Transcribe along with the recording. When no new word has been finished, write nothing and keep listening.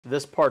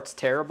This part's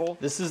terrible.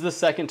 This is the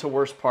second to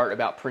worst part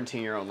about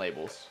printing your own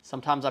labels.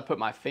 Sometimes I put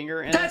my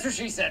finger in it. That's what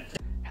she said.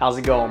 How's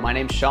it going? My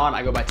name's Sean.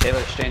 I go by Taylor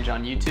Exchange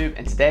on YouTube,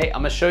 and today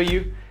I'm gonna show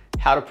you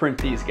how to print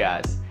these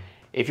guys.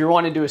 If you're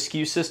wanting to do a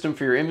SKU system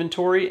for your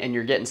inventory and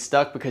you're getting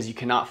stuck because you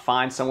cannot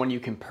find someone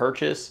you can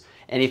purchase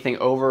anything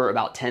over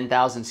about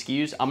 10,000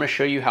 SKUs, I'm gonna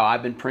show you how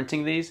I've been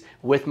printing these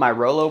with my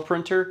Rollo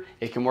printer.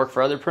 It can work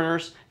for other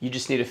printers. You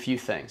just need a few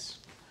things.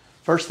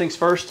 First things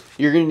first,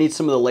 you're gonna need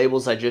some of the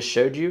labels I just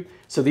showed you.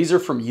 So these are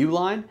from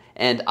Uline,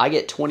 and I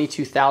get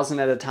 22,000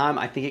 at a time.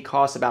 I think it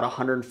costs about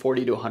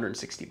 140 to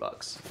 160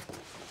 bucks.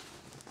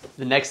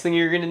 The next thing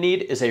you're gonna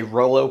need is a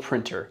Rollo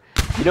printer.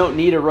 You don't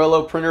need a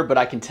Rollo printer, but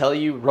I can tell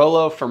you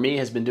Rollo for me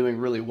has been doing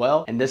really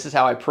well, and this is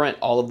how I print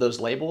all of those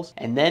labels.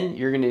 And then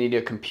you're gonna need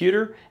a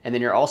computer, and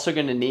then you're also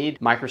gonna need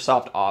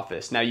Microsoft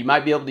Office. Now you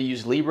might be able to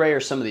use Libre or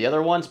some of the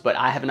other ones, but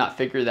I have not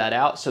figured that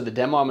out. So the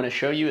demo I'm gonna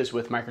show you is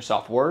with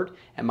Microsoft Word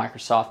and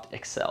Microsoft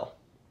Excel.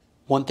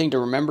 One thing to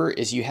remember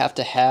is you have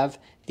to have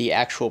the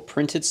actual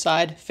printed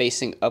side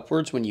facing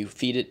upwards when you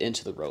feed it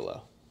into the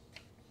Rollo.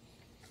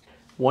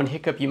 One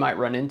hiccup you might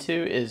run into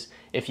is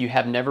if you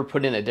have never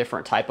put in a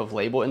different type of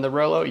label in the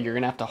Rollo, you're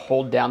gonna have to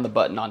hold down the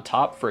button on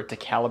top for it to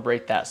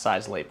calibrate that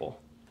size label.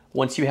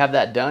 Once you have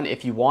that done,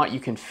 if you want,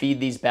 you can feed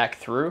these back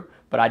through,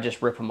 but I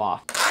just rip them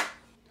off.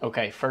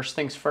 Okay, first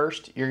things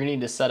first, you're gonna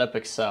need to set up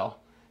Excel.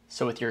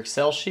 So with your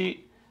Excel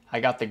sheet, I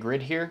got the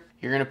grid here.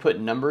 You're gonna put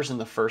numbers in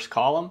the first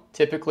column.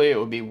 Typically it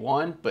would be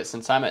 1, but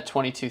since I'm at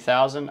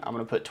 22,000, I'm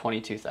gonna put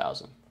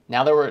 22,000.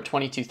 Now that we're at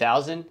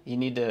 22,000, you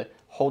need to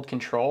hold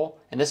control,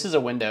 and this is a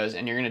Windows,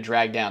 and you're gonna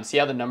drag down. See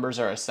how the numbers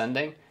are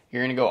ascending?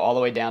 You're gonna go all the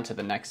way down to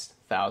the next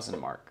 1,000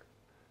 mark.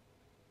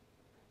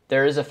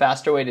 There is a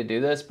faster way to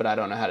do this, but I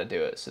don't know how to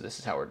do it, so this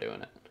is how we're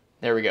doing it.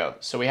 There we go.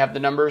 So we have the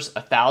numbers.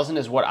 1,000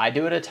 is what I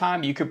do at a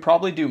time. You could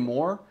probably do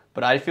more,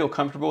 but I feel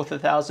comfortable with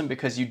 1,000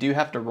 because you do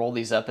have to roll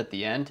these up at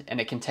the end,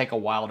 and it can take a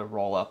while to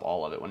roll up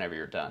all of it whenever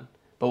you're done.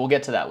 But we'll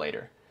get to that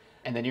later.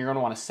 And then you're gonna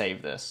wanna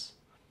save this.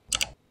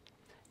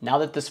 Now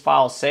that this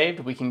file is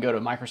saved, we can go to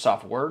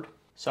Microsoft Word.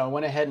 So I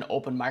went ahead and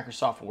opened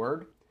Microsoft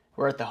Word.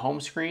 We're at the home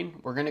screen.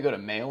 We're gonna go to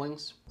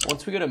Mailings.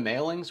 Once we go to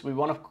Mailings, we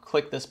wanna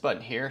click this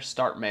button here,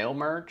 Start Mail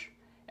Merge,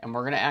 and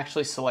we're gonna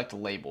actually select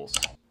Labels.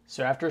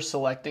 So after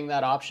selecting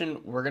that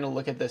option, we're gonna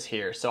look at this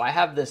here. So I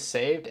have this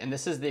saved, and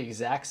this is the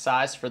exact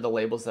size for the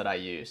labels that I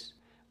use.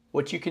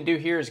 What you can do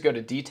here is go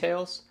to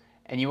Details,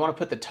 and you wanna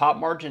put the top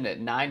margin at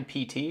 9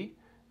 pt.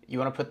 You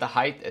wanna put the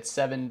height at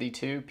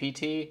 72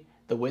 pt,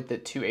 the width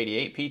at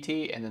 288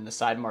 pt, and then the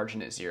side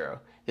margin at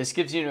 0. This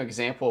gives you an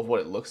example of what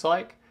it looks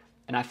like,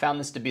 and I found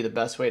this to be the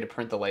best way to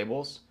print the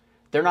labels.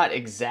 They're not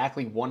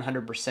exactly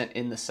 100%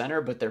 in the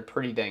center, but they're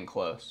pretty dang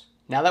close.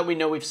 Now that we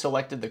know we've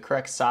selected the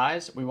correct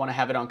size, we want to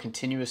have it on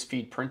continuous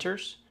feed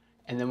printers,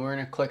 and then we're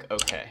going to click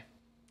OK.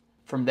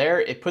 From there,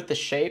 it put the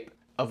shape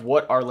of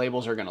what our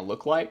labels are going to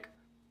look like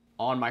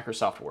on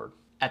Microsoft Word.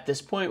 At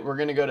this point, we're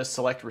going to go to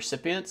Select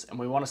Recipients, and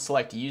we want to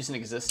select Use an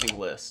Existing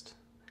List.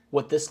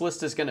 What this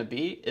list is going to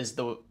be is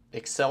the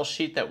Excel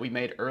sheet that we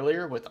made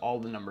earlier with all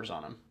the numbers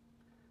on them.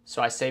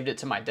 So I saved it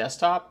to my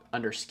desktop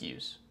under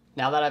SKUs.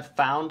 Now that I've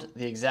found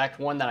the exact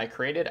one that I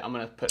created, I'm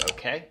going to put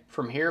OK.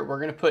 From here, we're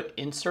going to put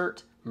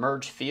Insert,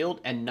 Merge Field,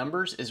 and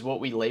Numbers is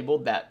what we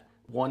labeled that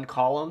one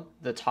column.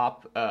 The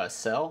top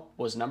cell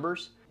was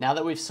numbers. Now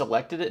that we've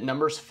selected it,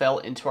 numbers fell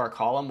into our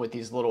column with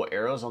these little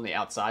arrows on the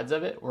outsides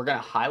of it. We're going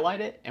to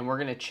highlight it, and we're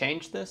going to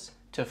change this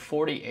to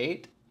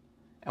 48.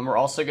 And we're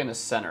also going to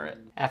center it.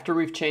 After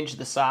we've changed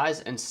the size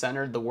and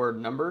centered the word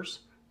numbers,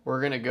 we're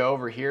going to go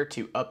over here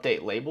to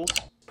Update Labels,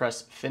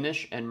 press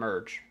Finish and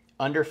Merge.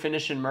 Under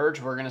Finish and Merge,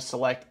 we're going to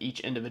select each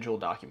individual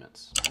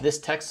documents. This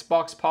text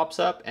box pops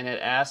up and it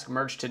asks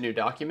Merge to New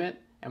Document,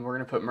 and we're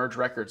going to put Merge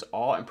Records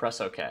All and press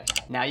OK.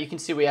 Now you can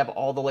see we have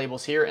all the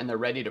labels here and they're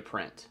ready to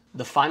print.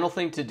 The final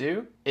thing to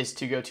do is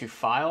to go to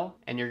File,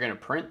 and you're going to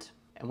Print.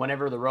 And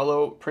whenever the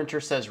Rollo printer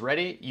says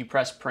ready, you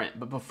press print.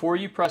 But before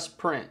you press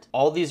print,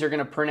 all these are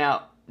gonna print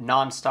out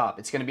non-stop.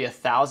 It's gonna be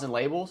 1,000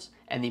 labels.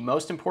 And the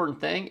most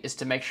important thing is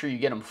to make sure you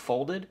get them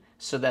folded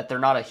so that they're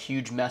not a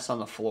huge mess on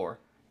the floor.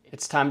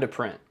 It's time to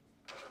print.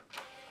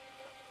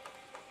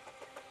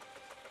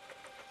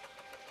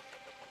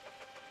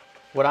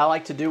 What I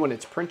like to do when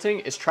it's printing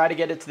is try to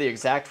get it to the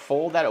exact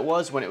fold that it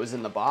was when it was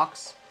in the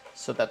box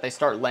so that they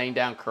start laying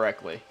down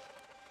correctly.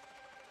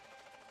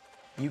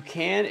 You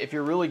can, if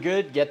you're really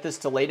good, get this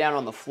to lay down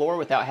on the floor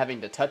without having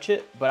to touch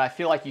it, but I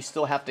feel like you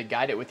still have to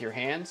guide it with your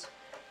hands.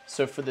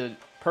 So for the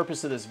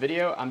purpose of this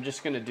video, I'm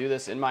just gonna do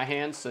this in my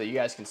hands so that you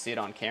guys can see it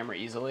on camera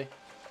easily.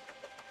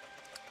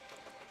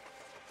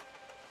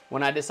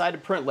 When I decide to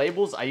print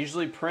labels, I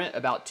usually print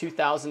about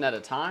 2,000 at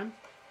a time,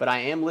 but I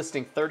am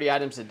listing 30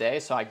 items a day,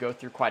 so I go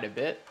through quite a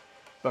bit.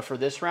 But for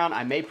this round,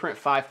 I may print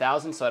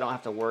 5,000 so I don't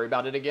have to worry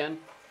about it again.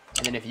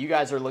 And then if you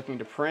guys are looking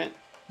to print,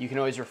 you can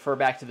always refer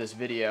back to this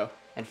video.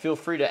 And feel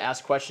free to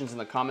ask questions in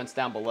the comments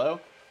down below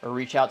or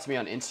reach out to me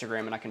on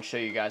Instagram and I can show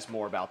you guys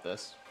more about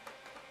this.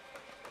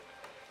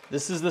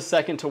 This is the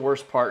second to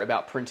worst part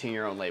about printing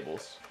your own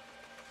labels.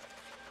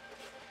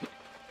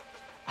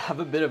 have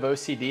a bit of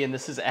OCD and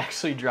this is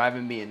actually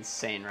driving me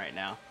insane right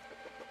now.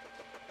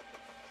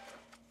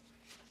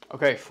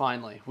 Okay,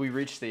 finally, we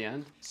reached the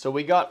end. So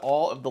we got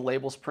all of the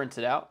labels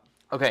printed out.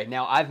 Okay,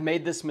 now I've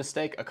made this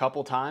mistake a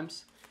couple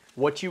times.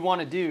 What you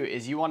wanna do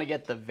is you wanna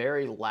get the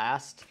very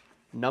last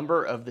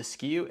number of the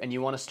SKU and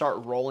you wanna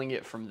start rolling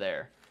it from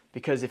there.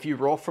 Because if you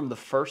roll from the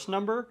first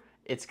number,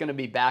 it's gonna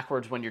be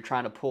backwards when you're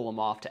trying to pull them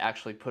off to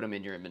actually put them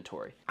in your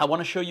inventory. I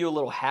wanna show you a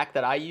little hack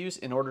that I use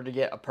in order to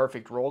get a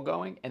perfect roll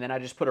going, and then I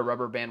just put a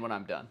rubber band when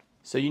I'm done.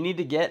 So you need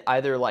to get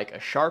either like a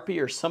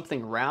Sharpie or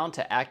something round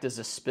to act as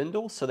a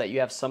spindle so that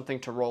you have something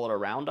to roll it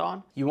around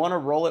on. You wanna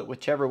roll it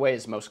whichever way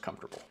is most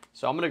comfortable.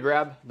 So I'm gonna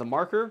grab the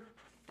marker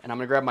and I'm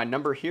gonna grab my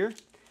number here,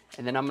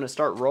 and then I'm gonna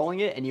start rolling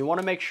it, and you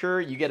wanna make sure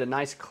you get a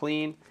nice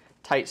clean,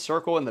 tight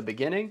circle in the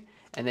beginning,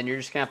 and then you're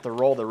just gonna have to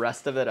roll the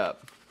rest of it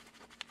up.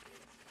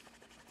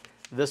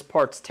 This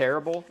part's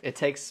terrible. It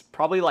takes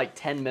probably like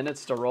 10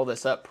 minutes to roll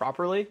this up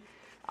properly.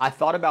 I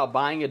thought about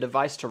buying a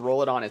device to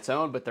roll it on its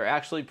own, but they're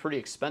actually pretty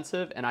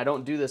expensive, and I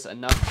don't do this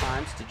enough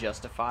times to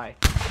justify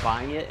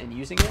buying it and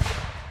using it,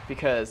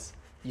 because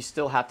you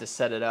still have to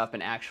set it up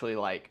and actually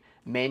like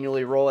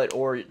manually roll it,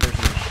 or there's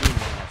a machine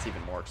one that's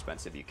even more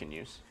expensive you can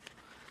use.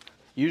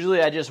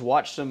 Usually I just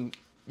watch some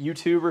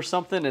YouTube or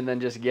something and then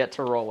just get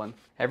to rolling.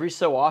 Every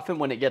so often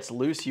when it gets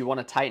loose, you want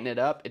to tighten it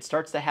up. It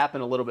starts to happen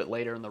a little bit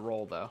later in the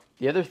roll though.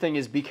 The other thing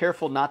is be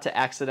careful not to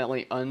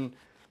accidentally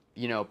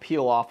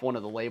peel off one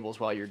of the labels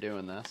while you're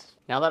doing this.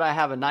 Now that I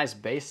have a nice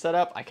base set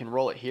up, I can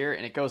roll it here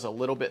and it goes a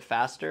little bit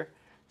faster.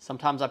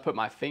 Sometimes I put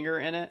my finger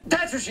in it.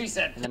 That's what she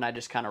said. And then I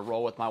just kind of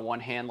roll with my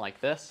one hand like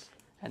this,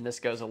 and this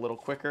goes a little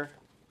quicker.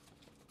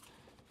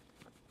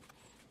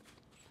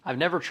 I've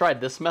never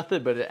tried this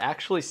method, but it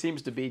actually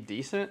seems to be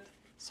decent,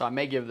 so I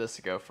may give this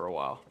a go for a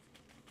while.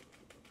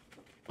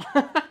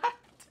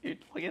 Dude,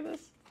 look at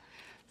this.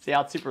 See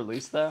how it's super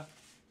loose though?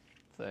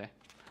 See?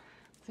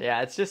 So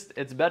yeah,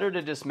 it's better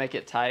to just make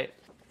it tight.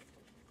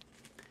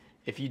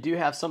 If you do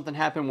have something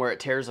happen where it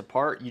tears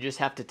apart, you just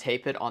have to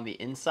tape it on the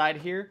inside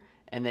here,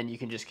 and then you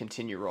can just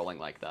continue rolling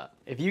like that.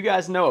 If you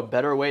guys know a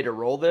better way to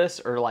roll this,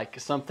 or like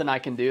something I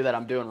can do that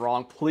I'm doing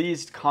wrong,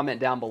 please comment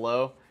down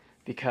below,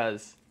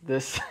 because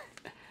this,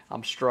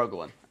 I'm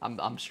struggling.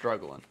 I'm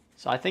struggling.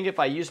 So I think if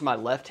I use my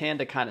left hand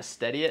to kind of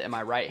steady it and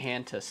my right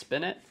hand to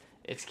spin it,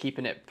 it's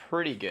keeping it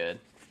pretty good.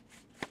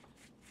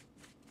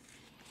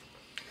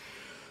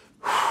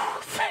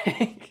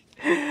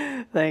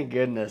 Thank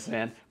goodness,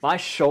 man. My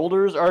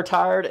shoulders are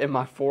tired and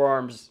my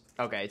forearms,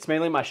 okay, it's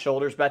mainly my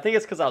shoulders, but I think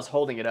it's because I was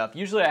holding it up.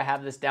 Usually I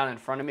have this down in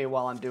front of me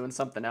while I'm doing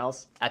something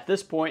else. At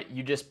this point,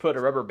 you just put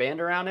a rubber band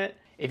around it.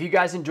 If you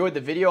guys enjoyed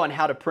the video on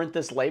how to print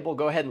this label,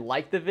 go ahead and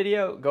like the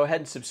video. Go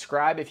ahead and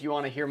subscribe if you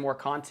want to hear more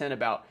content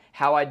about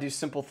how I do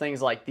simple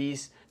things like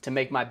these to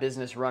make my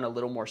business run a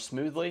little more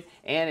smoothly.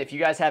 And if you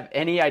guys have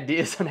any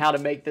ideas on how to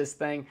make this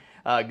thing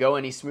go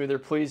any smoother,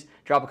 please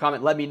drop a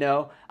comment, let me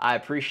know. I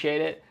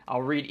appreciate it.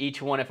 I'll read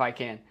each one if I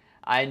can.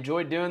 I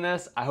enjoyed doing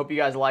this. I hope you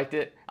guys liked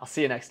it. I'll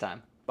see you next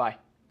time. Bye.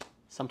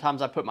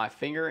 Sometimes I put my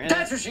finger in.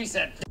 That's what she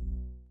said.